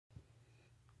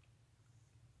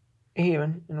Hey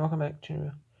everyone, and welcome back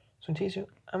to So in today's video,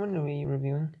 I'm going to be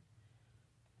reviewing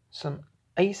some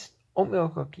iced oatmeal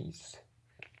cookies.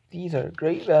 These are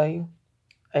great value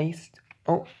iced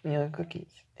oatmeal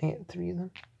cookies. I get 3 of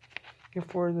them here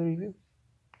for the review.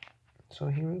 So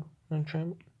here we go. I'm going to try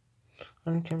them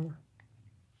on camera.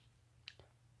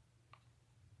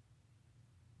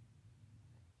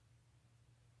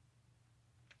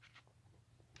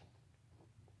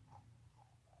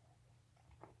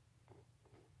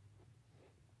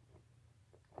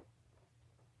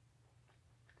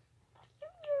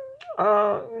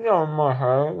 More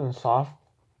hard and soft.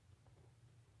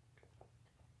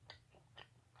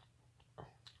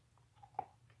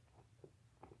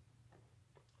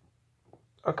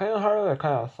 Are kind of hard or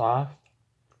kind of soft.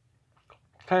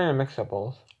 Kind of mix of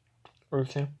both. What do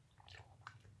you say?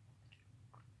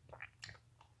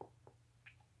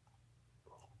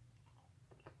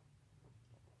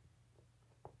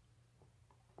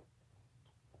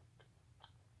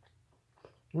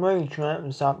 The more you try it,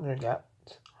 the softer it gets.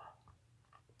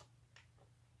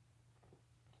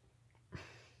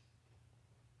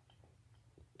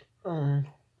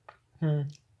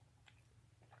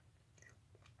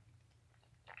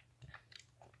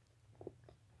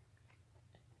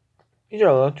 These are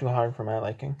a little too hard for my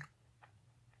liking.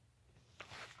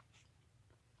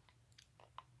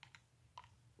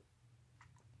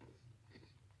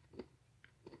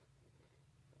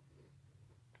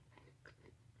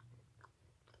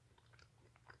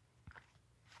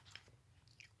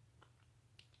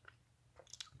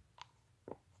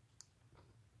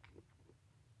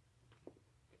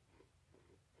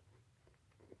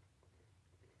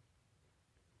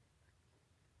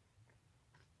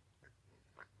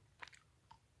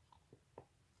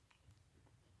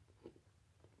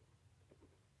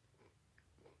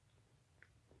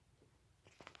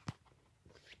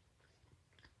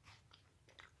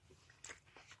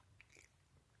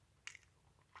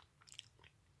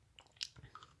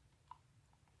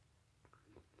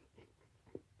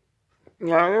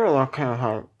 Yeah, they're a lot kind of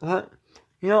hard. That,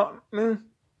 you know,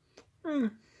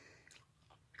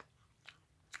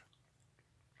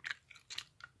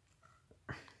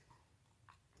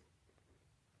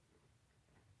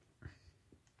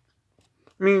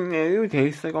 they do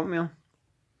taste like oatmeal.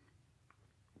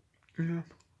 Yeah.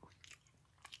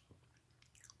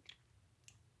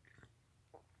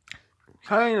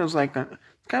 Kind of like kind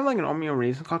of like an oatmeal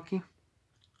raisin cookie.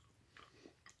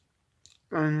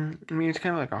 It's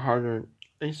kind of like a harder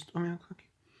iced oatmeal cookie.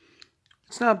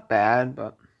 It's not bad,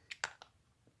 but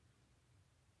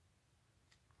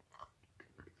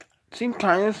it seems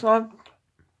kind of soft.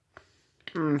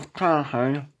 It's kind of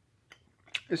hard.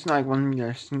 It's not like one of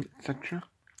your texture.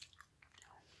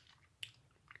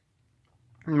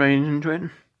 But I enjoy it.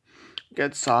 It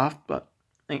gets soft, but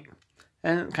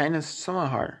and kind of somewhat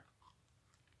hard.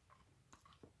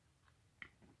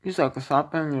 It's like a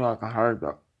soft and like a hard,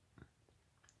 but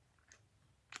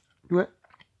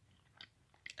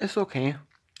it's okay.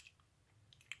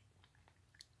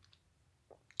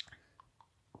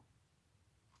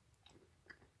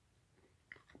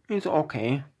 It's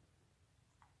okay.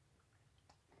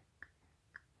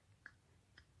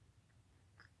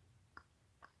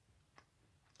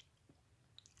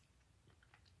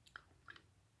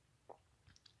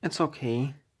 It's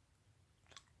okay.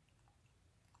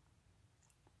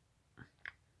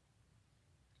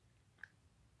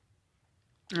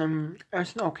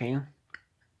 It's okay.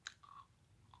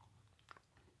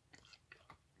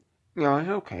 Yeah, it's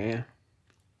okay.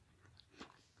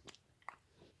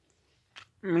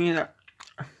 They're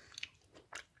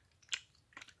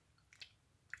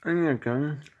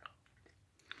good.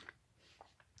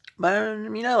 But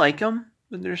I like them,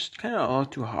 but they're kind of all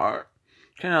too hard.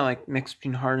 Kind of like mixed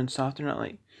between hard and soft. They're not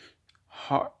like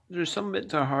hard. There's some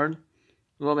bits are hard, a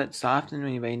little bit soft, and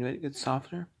when you bite into it, it gets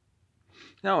softer.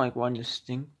 Not like one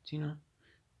distinct, you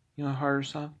know, hard or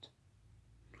soft,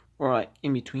 or like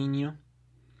in between, you know.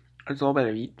 There's a little bit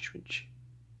of each, which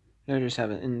I just have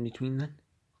it in between then.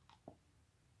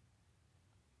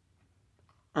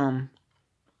 I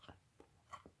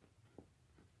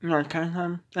kind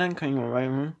of then kind of right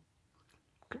one.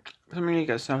 Some really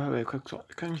get stuff really quick, so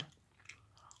I kind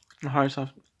of hard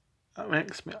stuff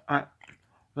makes me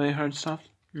really hard stuff.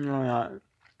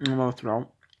 Both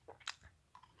throughout.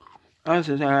 As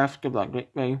I have to give that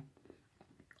great value.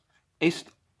 Iced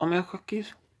oatmeal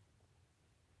cookies.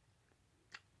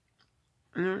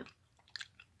 And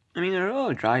they're a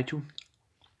little dry too.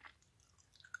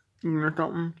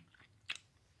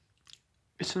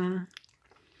 It's a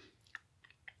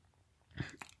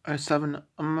 7.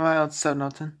 I'm about 7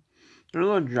 out of 10. They're a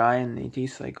little dry and they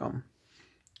taste like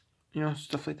you know,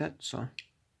 stuff like that. So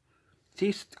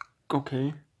taste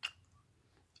okay.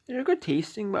 They're good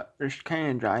tasting, but they're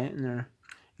kind of dry and they're,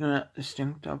 you know, not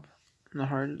distinct up in the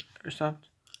hard or soft.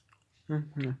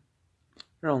 Mm-hmm.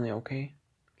 They're only okay.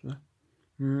 So,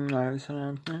 I was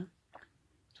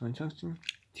so interesting.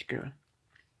 Take care.